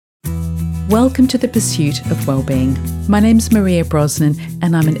Welcome to the Pursuit of Wellbeing. My name's Maria Brosnan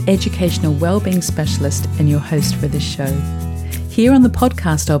and I'm an educational wellbeing specialist and your host for this show. Here on the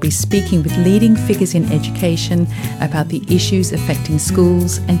podcast, I'll be speaking with leading figures in education about the issues affecting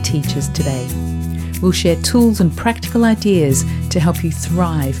schools and teachers today. We'll share tools and practical ideas to help you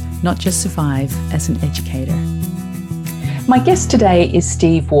thrive, not just survive, as an educator. My guest today is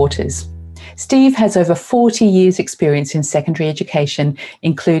Steve Waters. Steve has over 40 years' experience in secondary education,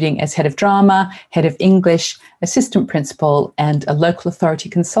 including as head of drama, head of English, assistant principal, and a local authority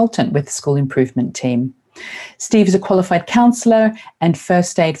consultant with the school improvement team. Steve is a qualified counsellor and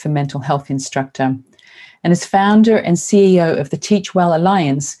first aid for mental health instructor. And as founder and CEO of the Teach Well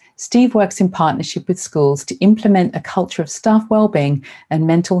Alliance, Steve works in partnership with schools to implement a culture of staff wellbeing and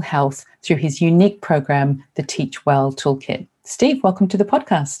mental health through his unique program, the Teach Well Toolkit. Steve, welcome to the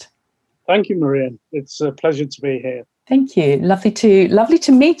podcast. Thank you, Maria. It's a pleasure to be here. Thank you. Lovely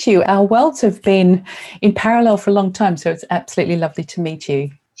to meet you. Our worlds have been in parallel for a long time, so it's absolutely lovely to meet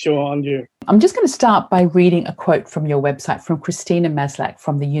you. Sure, and you. I'm just going to start by reading a quote from your website from Christina Maslach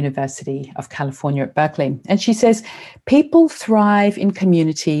from the University of California at Berkeley. And she says, "People thrive in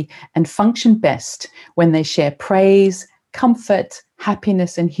community and function best when they share praise, comfort,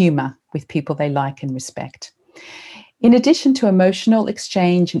 happiness, and humor with people they like and respect. In addition to emotional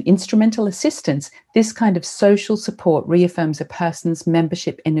exchange and instrumental assistance, this kind of social support reaffirms a person's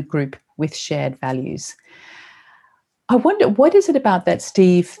membership in a group with shared values." I wonder, what is it about that,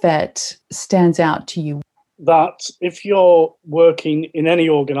 Steve, that stands out to you? That if you're working in any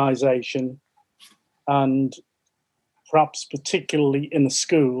organisation, and perhaps particularly in a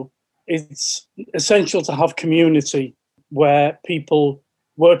school, it's essential to have community where people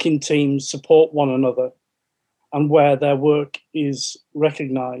work in teams, support one another, and where their work is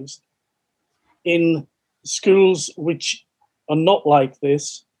recognised. In schools which are not like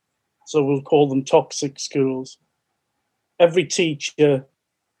this, so we'll call them toxic schools, every teacher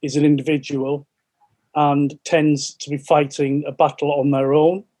is an individual and tends to be fighting a battle on their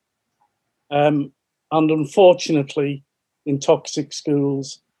own. And unfortunately, in toxic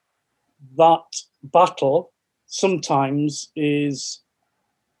schools, that battle sometimes is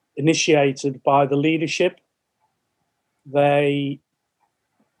initiated by the leadership. They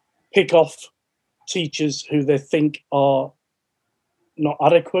pick off teachers who they think are not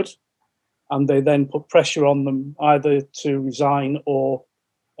adequate, and they then put pressure on them either to resign or,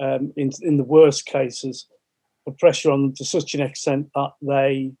 in the worst cases, put pressure on them to such an extent that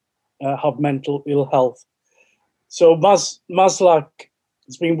they have mental ill health. So Maslach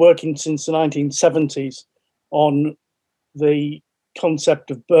has been working since the 1970s on the concept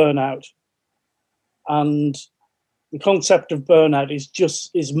of burnout, and the concept of burnout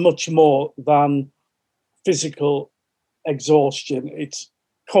is much more than physical exhaustion. It's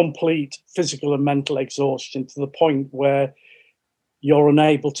complete physical and mental exhaustion to the point where you're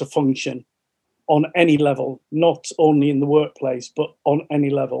unable to function on any level, not only in the workplace, but on any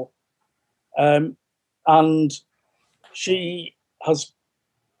level. And she has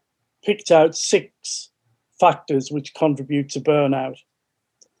picked out 6 factors which contribute to burnout.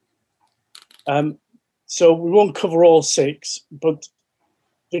 So we won't cover all 6, but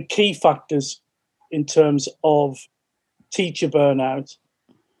the key factors in terms of teacher burnout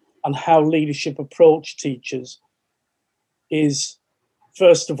and how leadership approach teachers is,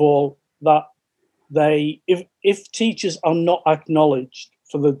 first of all, that if teachers are not acknowledged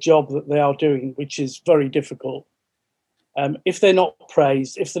for the job that they are doing, which is very difficult, if they're not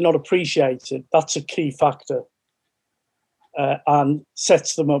praised, if they're not appreciated, that's a key factor and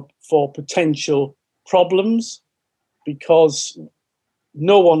sets them up for potential problems, because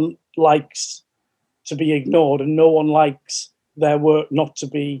no one likes to be ignored and no one likes their work not to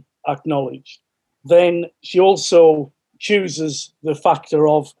be acknowledged. Then she also chooses the factor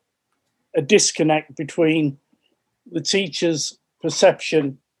of a disconnect between the teacher's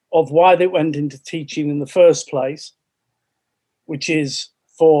perception of why they went into teaching in the first place, which is,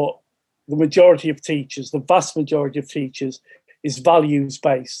 for the majority of teachers, the vast majority of teachers, is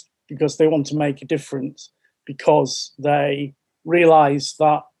values-based, because they want to make a difference, because they realise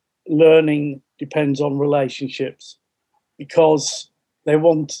that learning depends on relationships, because they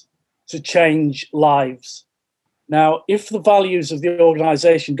want to change lives. Now, if the values of the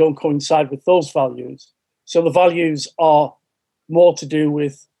organisation don't coincide with those values, so the values are more to do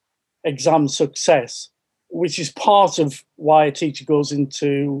with exam success, which is part of why a teacher goes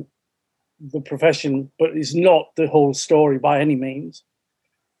into the profession, but is not the whole story by any means.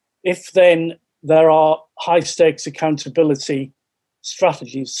 If then there are high stakes accountability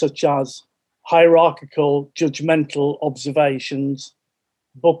strategies such as hierarchical, judgmental observations,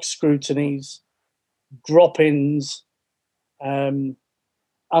 book scrutinies, drop-ins, and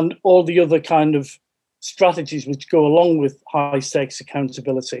all the other kind of strategies which go along with high-stakes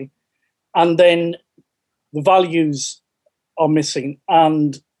accountability. And then the values are missing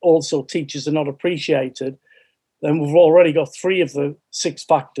and also teachers are not appreciated, then we've already got 3 of the 6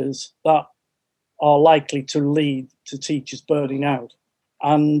 factors that are likely to lead to teachers burning out.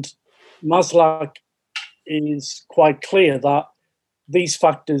 And Maslach is quite clear that these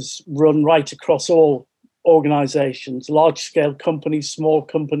factors run right across all organisations, large-scale companies, small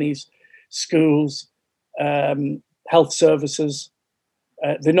companies, schools, health services.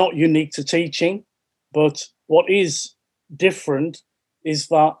 They're not unique to teaching, but what is different is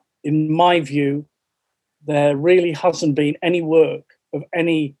that, in my view, there really hasn't been any work of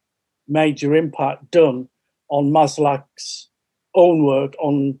any major impact done on Maslach's own work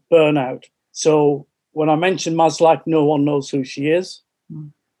on burnout. So when I mention Maslach, no one knows who she is.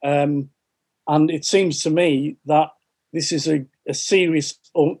 And it seems to me that this is a serious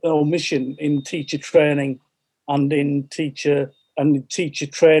omission in teacher training and in teacher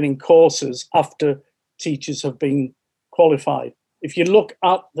training courses after teachers have been qualified. If you look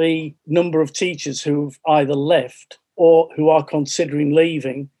at the number of teachers who've either left or who are considering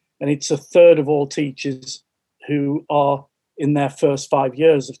leaving, and it's a third of all teachers who are in their first 5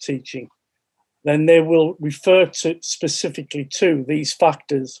 years of teaching, then they will refer to specifically to these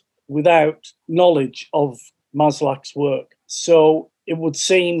factors without knowledge of Maslach's work. So it would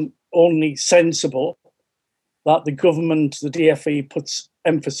seem only sensible that the government, the DfE, puts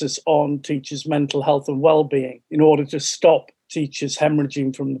emphasis on teachers' mental health and well-being in order to stop teachers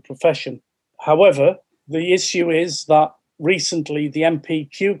hemorrhaging from the profession. However, the issue is that recently the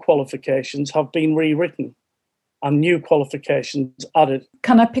MPQ qualifications have been rewritten and new qualifications added.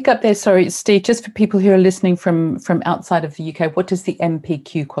 Can I pick up there, sorry, Steve, just for people who are listening from outside of the UK, what does the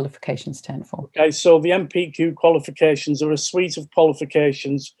MPQ qualification stand for? Okay, so the MPQ qualifications are a suite of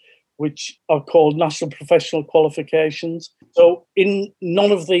qualifications which are called National Professional Qualifications. So in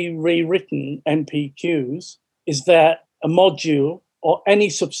none of the rewritten MPQs is there a module or any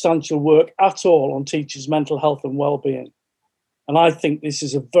substantial work at all on teachers' mental health and well-being. And I think this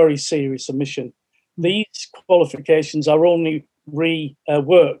is a very serious omission. These qualifications are only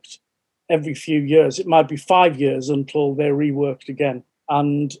reworked every few years. It might be 5 years until they're reworked again.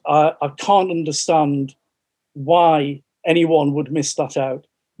 And I can't understand why anyone would miss that out.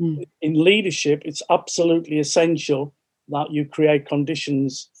 In leadership, it's absolutely essential that you create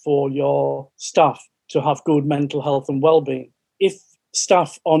conditions for your staff to have good mental health and well-being. If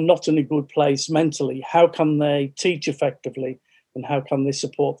staff are not in a good place mentally, how can they teach effectively? And how can they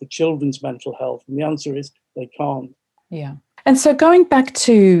support the children's mental health? And the answer is they can't. Yeah. And so going back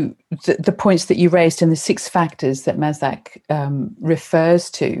to the points that you raised and the 6 factors that Maslach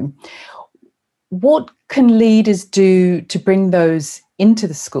refers to, what can leaders do to bring those into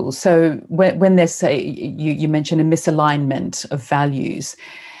the school? So when there's, say, you mentioned a misalignment of values,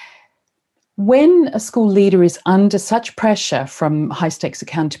 when a school leader is under such pressure from high-stakes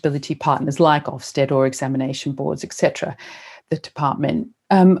accountability partners like Ofsted or examination boards, etc., the department,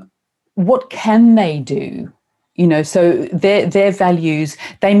 what can they do? You know, so their values,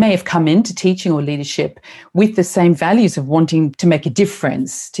 they may have come into teaching or leadership with the same values of wanting to make a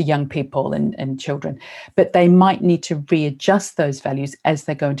difference to young people and children, but they might need to readjust those values as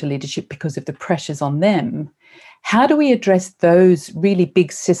they go into leadership because of the pressures on them. How do we address those really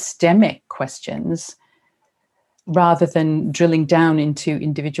big systemic questions rather than drilling down into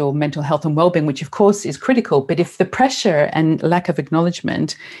individual mental health and well-being, which of course is critical, but if the pressure and lack of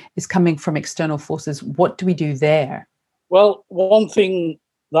acknowledgement is coming from external forces, what do we do there? Well, one thing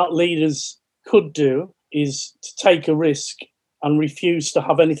that leaders could do is to take a risk and refuse to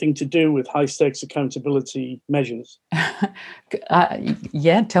have anything to do with high-stakes accountability measures.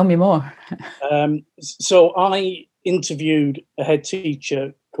 Yeah, tell me more. So I interviewed a head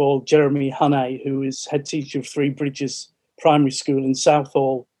teacher called Jeremy Hannay, who is head teacher of Three Bridges Primary School in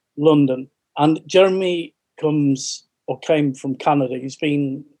Southall, London. And Jeremy came from Canada. He's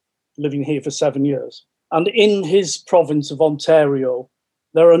been living here for 7 years. And in his province of Ontario,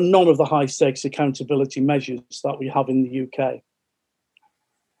 there are none of the high-stakes accountability measures that we have in the UK.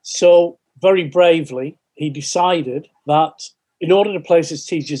 So very bravely, he decided that in order to place his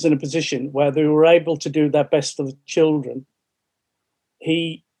teachers in a position where they were able to do their best for the children,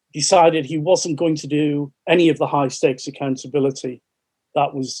 he decided he wasn't going to do any of the high-stakes accountability that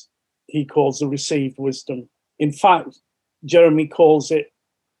he calls the received wisdom. In fact, Jeremy calls it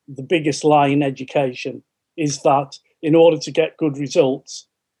the biggest lie in education, is that in order to get good results,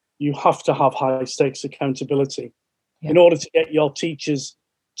 you have to have high-stakes accountability. Yeah. In order to get your teachers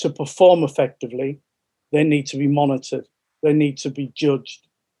to perform effectively, they need to be monitored, they need to be judged,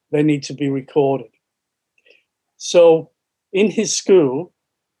 they need to be recorded. So in his school,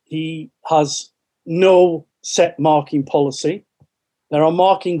 he has no set marking policy. There are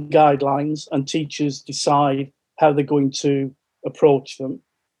marking guidelines, and teachers decide how they're going to approach them.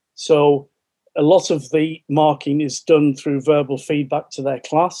 So a lot of the marking is done through verbal feedback to their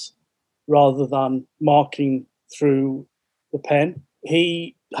class rather than marking through the pen.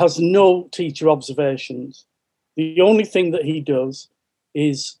 He has no teacher observations. The only thing that he does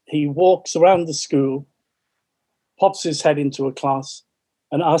is he walks around the school, pops his head into a class,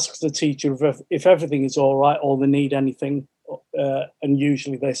 and asks the teacher if everything is all right or they need anything. And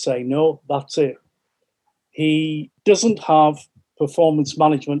usually they say no, that's it. He doesn't have performance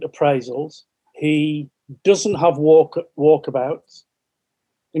management appraisals. He doesn't have walkabouts.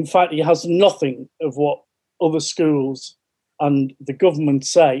 In fact, he has nothing of what other schools and the government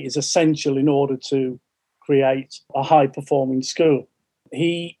say is essential in order to create a high-performing school.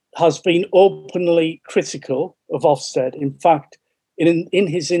 He has been openly critical of Ofsted. In fact, in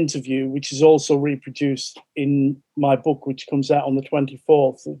his interview, which is also reproduced in my book, which comes out on the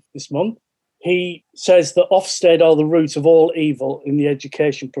 24th of this month, he says that Ofsted are the root of all evil in the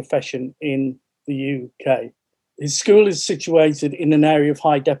education profession in the UK. His school is situated in an area of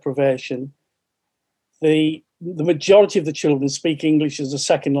high deprivation. The majority of the children speak English as a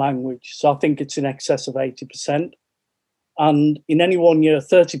second language, so I think it's in excess of 80%. And in any 1 year,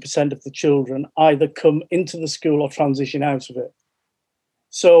 30% of the children either come into the school or transition out of it.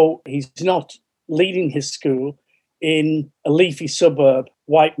 So he's not leading his school in a leafy suburb,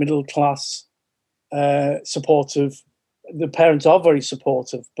 white middle class, supportive. The parents are very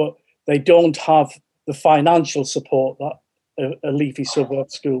supportive, but they don't have the financial support that a leafy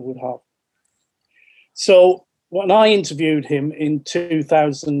suburb school would have. So when I interviewed him in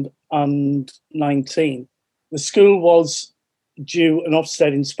 2019, the school was due an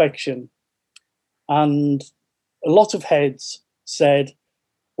Ofsted inspection, and a lot of heads said,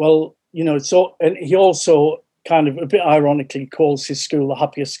 well, you know, so, and he also kind of a bit ironically calls his school the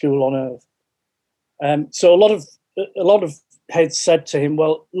happiest school on earth. So a lot of heads said to him,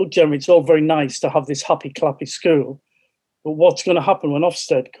 well, look, Jeremy, it's all very nice to have this happy, clappy school, but what's going to happen when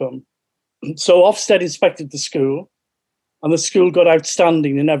Ofsted come? So Ofsted inspected the school, and the school got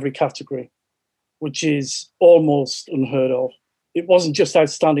outstanding in every category, which is almost unheard of. It wasn't just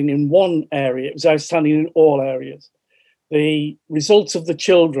outstanding in one area, it was outstanding in all areas. The results of the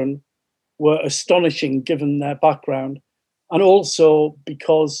children were astonishing given their background, and also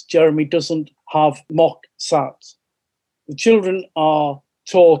because Jeremy doesn't have mock SATs. The children are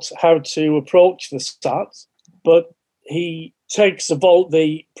taught how to approach the SATs, but he takes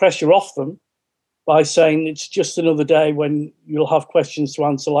the pressure off them by saying it's just another day when you'll have questions to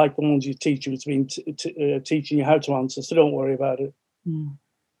answer like the ones your teacher has been teaching you how to answer, so don't worry about it. Mm.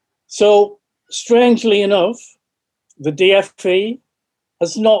 So, strangely enough, the DfE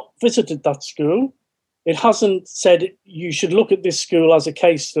has not visited that school. It hasn't said you should look at this school as a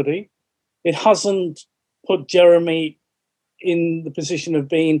case study. It hasn't put Jeremy in the position of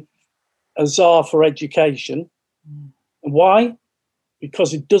being a czar for education. Mm. Why?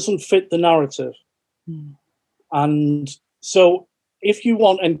 Because it doesn't fit the narrative. Mm. And so if you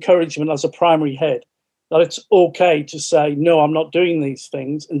want encouragement as a primary head, that it's okay to say, no, I'm not doing these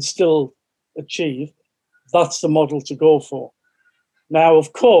things and still achieve, that's the model to go for. Now,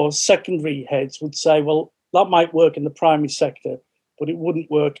 of course, secondary heads would say, well, that might work in the primary sector, but it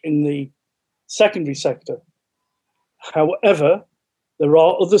wouldn't work in the secondary sector. However, there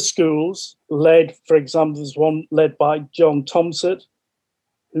are other schools led, for example, there's one led by John Thomson,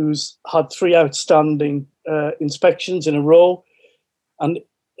 who's had 3 outstanding inspections in a row. And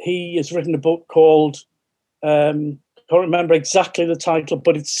he has written a book called, can't remember exactly the title,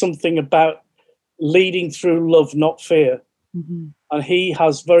 but it's something about leading through love, not fear. Mm-hmm. And he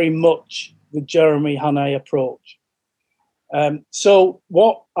has very much the Jeremy Hannay approach. So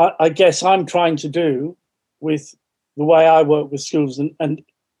what I guess I'm trying to do with the way I work with schools and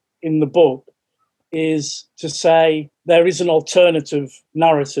in the book is to say there is an alternative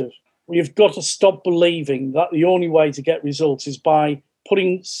narrative. We've got to stop believing that the only way to get results is by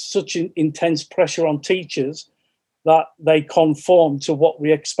putting such an intense pressure on teachers that they conform to what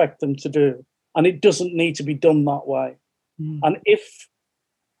we expect them to do. And it doesn't need to be done that way. Mm. And if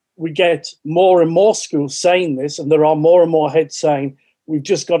we get more and more schools saying this, and there are more and more heads saying, we've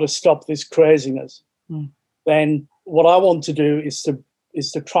just got to stop this craziness, then what I want to do is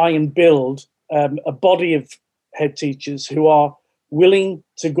to try and build a body of head teachers who are willing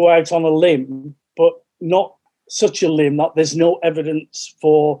to go out on a limb, but not such a limb that there's no evidence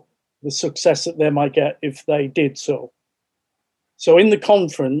for the success that they might get if they did so. So in the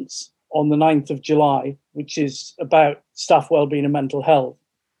conference on the 9th of July, which is about staff wellbeing and mental health,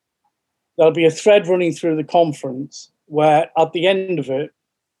 there'll be a thread running through the conference where at the end of it,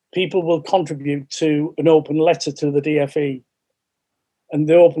 people will contribute to an open letter to the DFE. And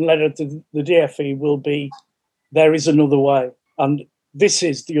the open letter to the DFE will be, there is another way. And this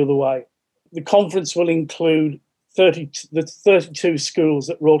is the other way. The conference will include the 32 schools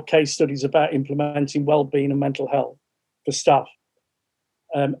that wrote case studies about implementing wellbeing and mental health for staff.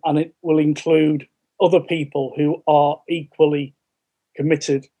 And it will include other people who are equally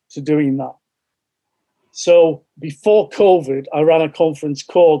committed to doing that. So before COVID, I ran a conference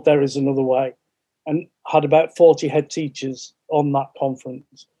called There Is Another Way and had about 40 head teachers on that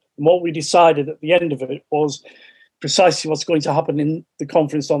conference. And what we decided at the end of it was precisely what's going to happen in the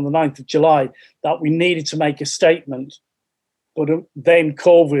conference on the 9th of July, that we needed to make a statement, but then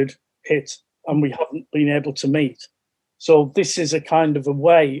COVID hit and we haven't been able to meet. So this is a kind of a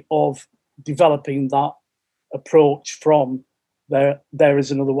way of developing that approach from There Is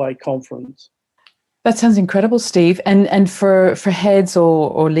Another Way conference. That sounds incredible, Steve. And for heads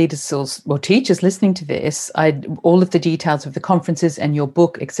or leaders or teachers listening to this, all of the details of the conferences and your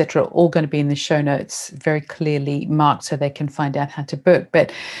book, etc., are all going to be in the show notes, very clearly marked so they can find out how to book.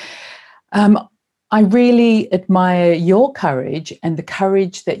 But I really admire your courage and the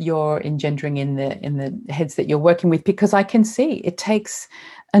courage that you're engendering in the heads that you're working with, because I can see it takes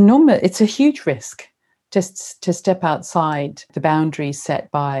it's a huge risk just to step outside the boundaries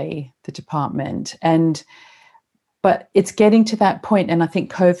set by the department. But it's getting to that point, and I think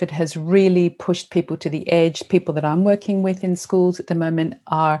COVID has really pushed people to the edge. People that I'm working with in schools at the moment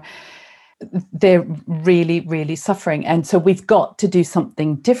they're really, really suffering. And so we've got to do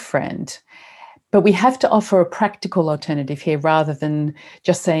something different. But we have to offer a practical alternative here rather than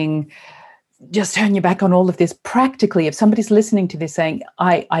just saying, just turn your back on all of this. Practically, if somebody's listening to this saying,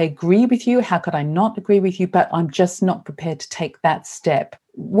 I agree with you, how could I not agree with you, but I'm just not prepared to take that step.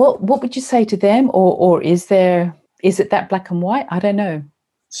 What would you say to them? Or is it that black and white? I don't know.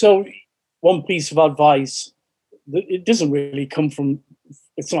 So one piece of advice, it doesn't really come from,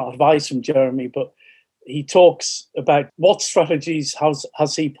 it's not advice from Jeremy, but he talks about what strategies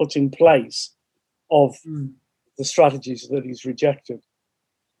has he put in place of the strategies that he's rejected.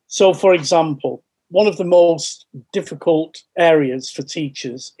 So, for example, one of the most difficult areas for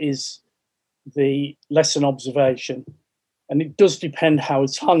teachers is the lesson observation, and it does depend how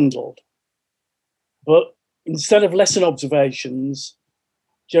it's handled. But instead of lesson observations,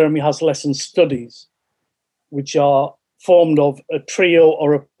 Jeremy has lesson studies, which are formed of a trio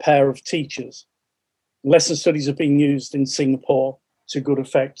or a pair of teachers. Lesson studies are being used in Singapore to good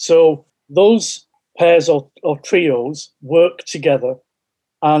effect. So those pairs or trios work together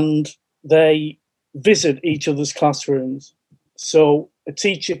and they visit each other's classrooms. So a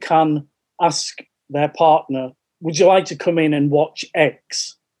teacher can ask their partner, would you like to come in and watch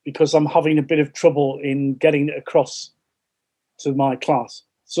X? Because I'm having a bit of trouble in getting it across to my class.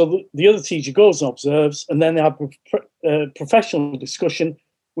 So the other teacher goes and observes, and then they have a professional discussion,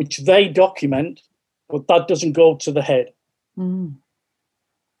 which they document, but that doesn't go to the head. Mm.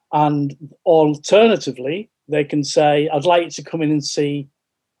 And alternatively, they can say, I'd like you to come in and see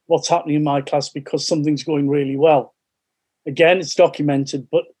what's happening in my class because something's going really well. Again, it's documented,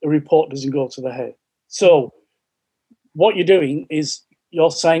 but the report doesn't go to the head. So what you're doing is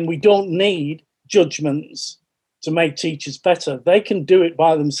you're saying we don't need judgments to make teachers better. They can do it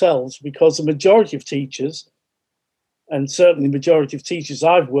by themselves because the majority of teachers, and certainly the majority of teachers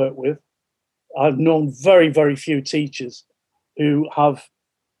I've worked with, I've known very, very few teachers who have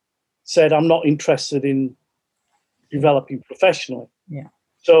said, I'm not interested in developing professionally. Yeah.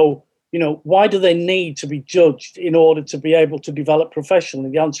 So, why do they need to be judged in order to be able to develop professionally?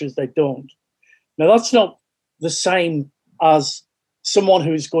 The answer is they don't. Now, that's not the same as someone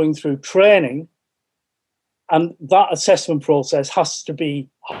who is going through training, and that assessment process has to be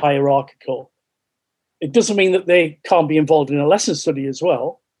hierarchical. It doesn't mean that they can't be involved in a lesson study as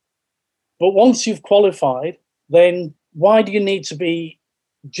well. But once you've qualified, then why do you need to be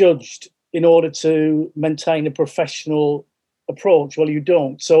judged in order to maintain a professional approach? Well, you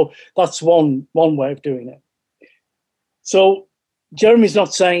don't. So that's one way of doing it. So Jeremy's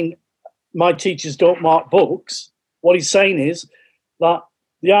not saying my teachers don't mark books. What he's saying is that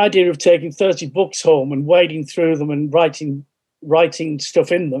the idea of taking 30 books home and wading through them and writing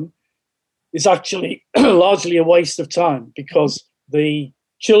stuff in them is actually largely a waste of time because the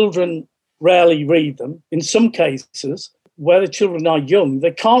children rarely read them. In some cases, where the children are young,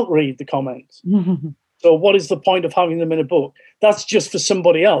 they can't read the comments. So what is the point of having them in a book? That's just for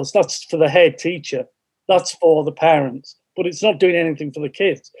somebody else. That's for the head teacher. That's for the parents. But it's not doing anything for the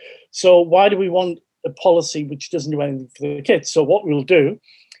kids. So why do we want a policy which doesn't do anything for the kids? So what we'll do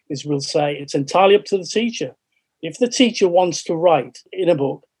is we'll say it's entirely up to the teacher. If the teacher wants to write in a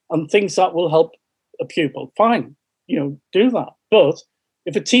book and thinks that will help a pupil, fine, do that. But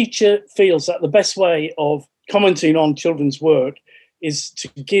if a teacher feels that the best way of commenting on children's work is to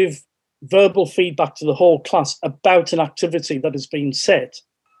give verbal feedback to the whole class about an activity that has been set,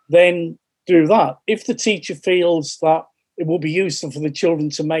 then do that. If the teacher feels that it will be useful for the children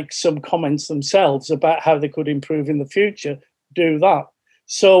to make some comments themselves about how they could improve in the future, do that.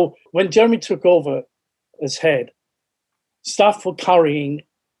 So when Jeremy took over as head, staff were carrying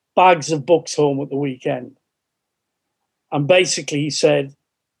bags of books home at the weekend. And basically he said,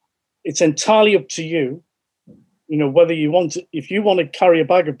 it's entirely up to you. Whether if you want to carry a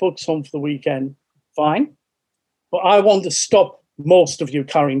bag of books home for the weekend, fine. But I want to stop most of you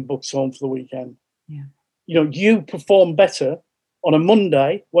carrying books home for the weekend. Yeah. You perform better on a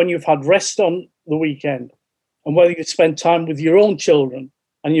Monday when you've had rest on the weekend, and whether you spend time with your own children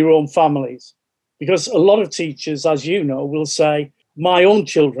and your own families. Because a lot of teachers, as you know, will say, my own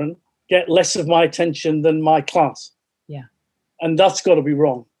children get less of my attention than my class. Yeah. And that's got to be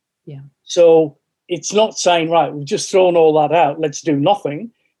wrong. Yeah. So it's not saying, right, we've just thrown all that out, let's do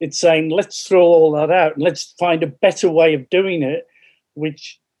nothing. It's saying, let's throw all that out and let's find a better way of doing it,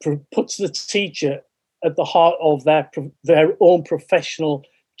 which puts the teacher at the heart of their own professional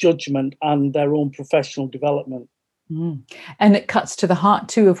judgment and their own professional development. Mm. And it cuts to the heart,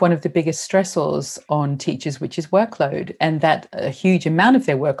 too, of one of the biggest stressors on teachers, which is workload, and that a huge amount of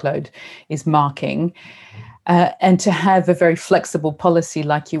their workload is marking. And to have a very flexible policy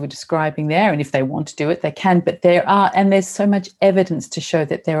like you were describing there, and if they want to do it, they can, but there's so much evidence to show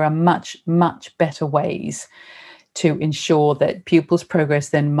that there are much, much better ways to ensure that pupils progress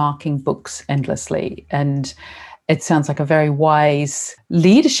than marking books endlessly. And it sounds like a very wise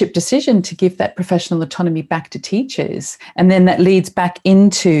leadership decision to give that professional autonomy back to teachers. And then that leads back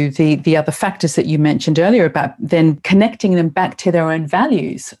into the other factors that you mentioned earlier about then connecting them back to their own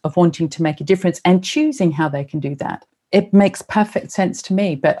values of wanting to make a difference and choosing how they can do that. It makes perfect sense to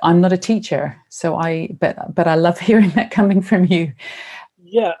me, but I'm not a teacher. So but I love hearing that coming from you.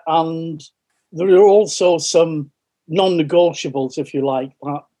 Yeah, and there are also some non-negotiables, if you like,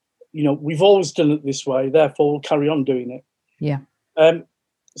 that we've always done it this way, therefore we'll carry on doing it. Yeah.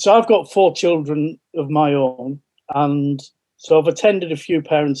 So I've got 4 children of my own, and so I've attended a few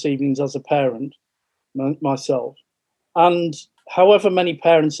parents' evenings as a parent myself. And however many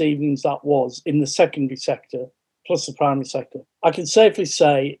parents' evenings that was in the secondary sector, plus the primary sector, I can safely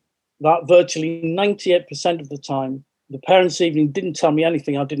say that virtually 98% of the time, the parents' evening didn't tell me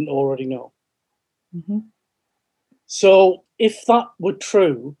anything I didn't already know. Mm-hmm. So if that were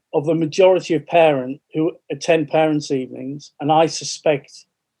true of the majority of parents who attend parents' evenings, and I suspect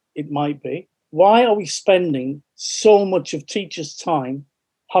it might be, why are we spending so much of teachers' time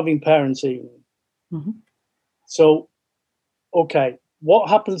having parents' evenings? Mm-hmm. So, okay, what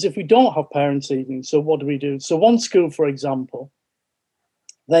happens if we don't have parents' evenings? So what do we do? So one school, for example,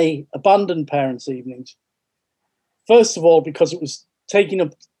 they abandoned parents' evenings. First of all, because it was taking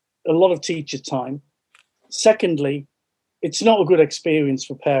up a lot of teacher time. Secondly, it's not a good experience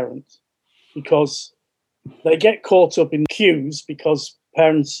for parents because they get caught up in queues because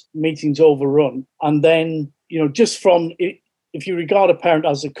parents' meetings overrun. And then, just from it, if you regard a parent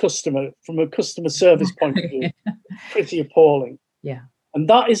as a customer, from a customer service point of view, pretty appalling. Yeah. And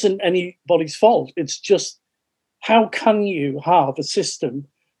that isn't anybody's fault. It's just, how can you have a system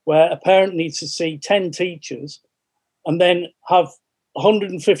where a parent needs to see 10 teachers and then have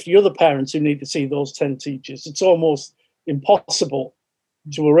 150 other parents who need to see those 10 teachers? It's almost impossible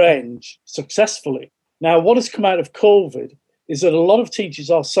to arrange successfully. Now, what has come out of COVID is that a lot of teachers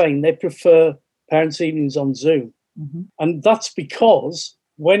are saying they prefer parents' evenings on Zoom. Mm-hmm. And that's because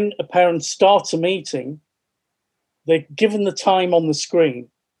when a parent starts a meeting, they're given the time on the screen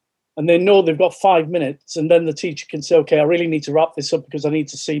and they know they've got 5 minutes, and then the teacher can say, okay, I really need to wrap this up because I need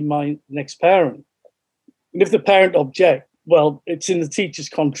to see my next parent. And if the parent objects, well, it's in the teacher's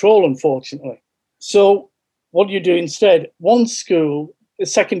control, unfortunately. So what do you do instead? One school, a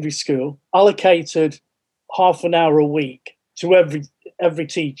secondary school, allocated half an hour a week to every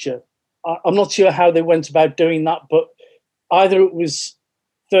teacher. I'm not sure how they went about doing that, but either it was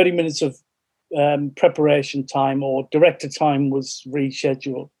 30 minutes of preparation time or director time was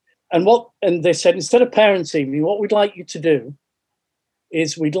rescheduled. And they said, instead of parents' evening, what we'd like you to do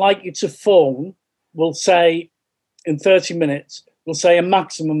is we'd like you to phone, we'll say in 30 minutes, we'll say a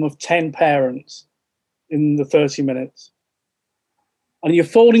maximum of 10 parents. in the 30 minutes. And you're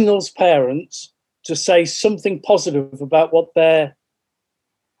phoning those parents to say something positive about what their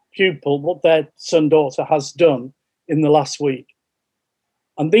pupil, what their son, daughter has done in the last week.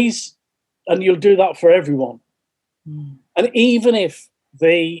 And you'll do that for everyone. Mm. And even if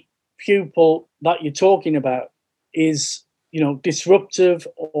the pupil that you're talking about is, disruptive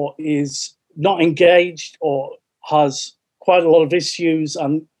or is not engaged or has quite a lot of issues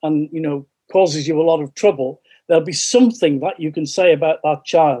and causes you a lot of trouble, there'll be something that you can say about that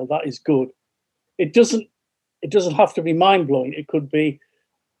child that is good. It doesn't have to be mind-blowing. It could be,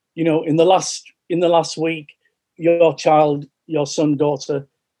 in the last week, your child, your son, daughter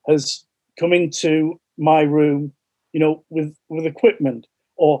has come into my room, with equipment,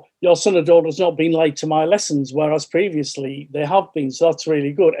 or your son or daughter has not been late to my lessons, whereas previously they have been. So that's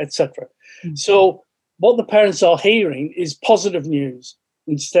really good, etc. Mm-hmm. So what the parents are hearing is positive news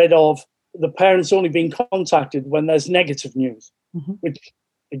instead of the parents only being contacted when there's negative news, mm-hmm. which,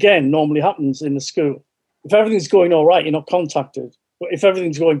 again, normally happens in the school. If everything's going all right, you're not contacted. But if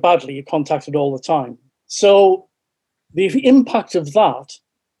everything's going badly, you're contacted all the time. So the impact of that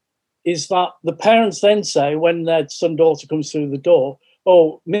is that the parents then say, when their son, daughter comes through the door,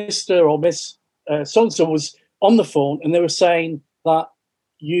 oh, Mr. or Miss so-and-so was on the phone and they were saying that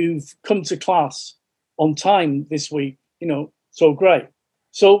you've come to class on time this week, so great.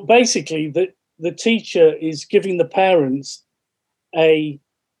 So basically, the teacher is giving the parents a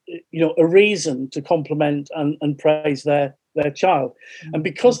reason to compliment and praise their child. Mm-hmm. And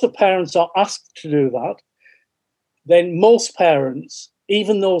because the parents are asked to do that, then most parents,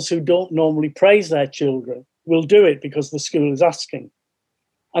 even those who don't normally praise their children, will do it because the school is asking.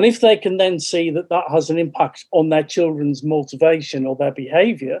 And if they can then see that that has an impact on their children's motivation or their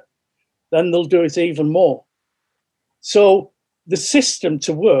behaviour, then they'll do it even more. So the system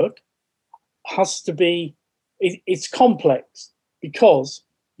to work has to be, it's complex, because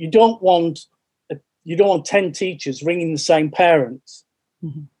you don't want 10 teachers ringing the same parents.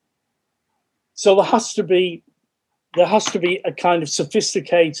 Mm-hmm. So there has to be a kind of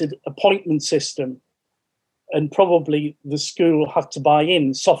sophisticated appointment system, and probably the school have to buy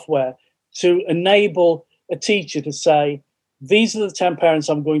in software to enable a teacher to say, these are the 10 parents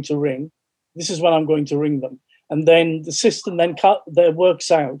I'm going to ring. This is when I'm going to ring them. And then the system then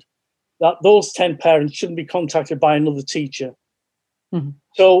works out that those 10 parents shouldn't be contacted by another teacher. Mm-hmm.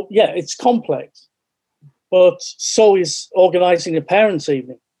 So, yeah, it's complex. But so is organising a parents'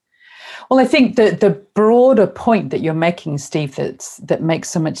 evening. Well, I think that the broader point that you're making, Steve, that makes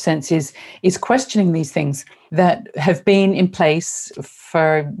so much sense is questioning these things that have been in place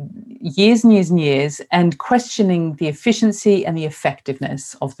for years and years and years, and questioning the efficiency and the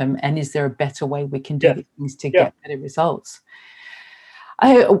effectiveness of them. And is there a better way we can do these things to get better results?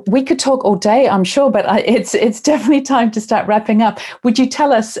 We could talk all day, I'm sure, but it's definitely time to start wrapping up. Would you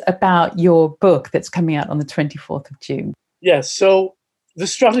tell us about your book that's coming out on the 24th of June? Yes, so the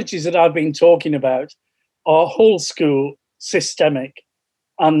strategies that I've been talking about are whole school, systemic,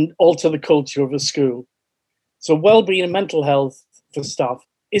 and alter the culture of a school. So well-being and mental health for staff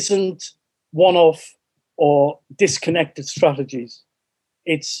isn't one-off or disconnected strategies.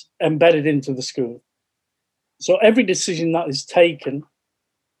 It's embedded into the school. So every decision that is taken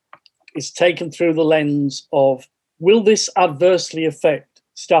through the lens of, will this adversely affect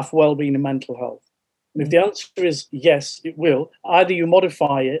staff well-being and mental health? And if the answer is yes, it will, either you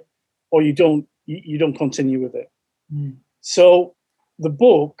modify it or you don't continue with it. Mm. So the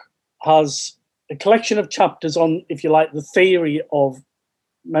book has a collection of chapters on, if you like, the theory of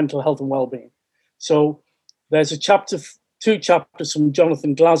mental health and well-being. So there's two chapters from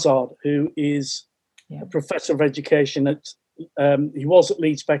Jonathan Glassard, who is a professor of education he was at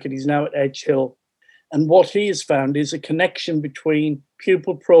Leeds Beckett, he's now at Edge Hill. And what he has found is a connection between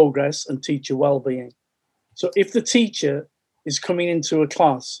pupil progress and teacher well-being. So if the teacher is coming into a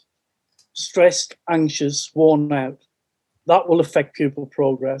class stressed, anxious, worn out, that will affect pupil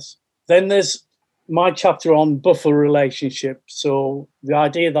progress. Then there's my chapter on buffer relationship. So the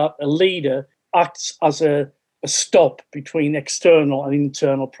idea that a leader acts as a stop between external and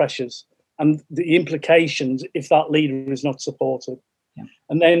internal pressures, and the implications if that leader is not supported. Yeah.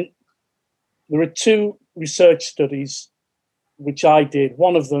 And then there are two research studies which I did,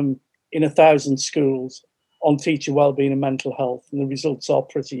 one of them in 1,000 schools, on teacher wellbeing and mental health, and the results are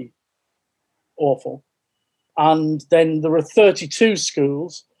pretty awful. And then there are 32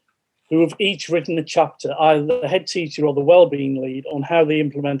 schools who have each written a chapter, either the head teacher or the wellbeing lead, on how they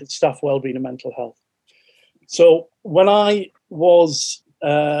implemented staff wellbeing and mental health. So when I was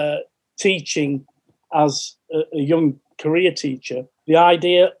teaching as a young career teacher, the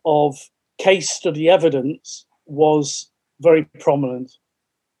idea of case study evidence was very prominent.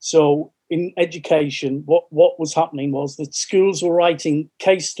 So in education, what was happening was that schools were writing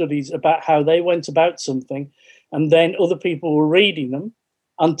case studies about how they went about something, and then other people were reading them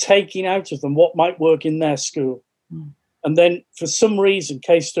and taking out of them what might work in their school. And then for some reason,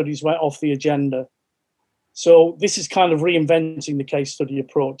 case studies went off the agenda. So this is kind of reinventing the case study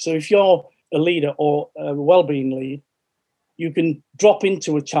approach. So if you're a leader or a wellbeing lead, you can drop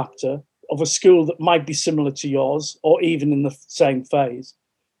into a chapter of a school that might be similar to yours or even in the same phase.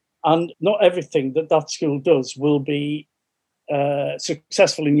 And not everything that that school does will be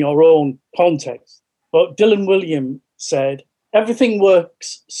successful in your own context. But Dylan Wiliam said, everything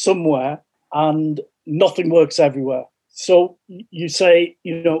works somewhere and nothing works everywhere. So you say,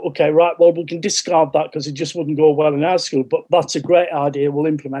 okay, right, well, we can discard that because it just wouldn't go well in our school, but that's a great idea, we'll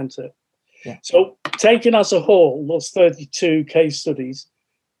implement it. Yeah. So taken as a whole, those 32 case studies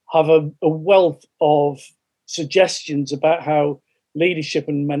have a wealth of suggestions about how leadership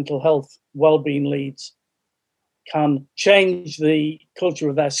and mental health wellbeing leads can change the culture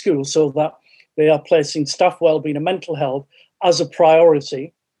of their school so that they are placing staff wellbeing and mental health as a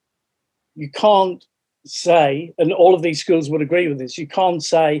priority. You can't say, and all of these schools would agree with this, you can't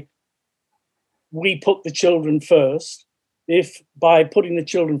say we put the children first if by putting the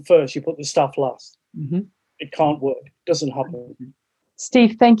children first you put the staff last. Mm-hmm. It can't work. It doesn't happen.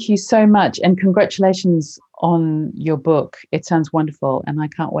 Steve, thank you so much, and congratulations on your book. It sounds wonderful, and I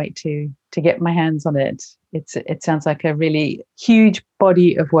can't wait to get my hands on it. It sounds like a really huge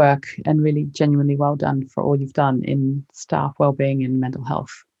body of work, and really genuinely well done for all you've done in staff wellbeing and mental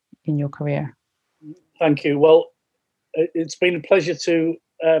health in your career. Thank you. Well, it's been a pleasure to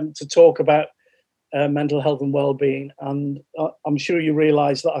talk about mental health and wellbeing, and I'm sure you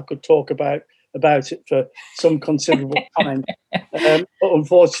realise that I could talk about it for some considerable time. But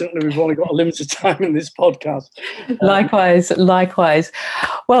unfortunately, we've only got a limited time in this podcast. Likewise.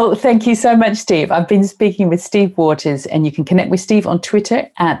 Well, thank you so much, Steve. I've been speaking with Steve Waters, and you can connect with Steve on Twitter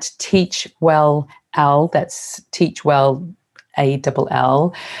at TeachWellAll. That's TeachWell,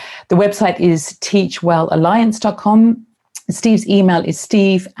 ALL. The website is teachwellalliance.com. Steve's email is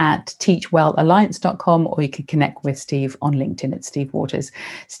steve@teachwellalliance.com, or you can connect with Steve on LinkedIn at Steve Waters.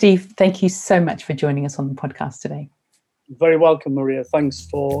 Steve, thank you so much for joining us on the podcast today. Very welcome, Maria. Thanks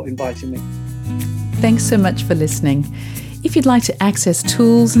for inviting me. Thanks so much for listening. If you'd like to access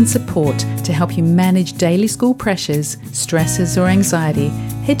tools and support to help you manage daily school pressures, stresses, or anxiety,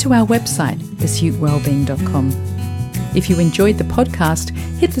 head to our website, pursuitwellbeing.com. If you enjoyed the podcast,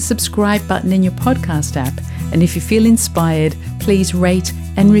 hit the subscribe button in your podcast app. And if you feel inspired, please rate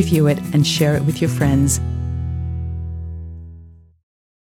and review it and share it with your friends.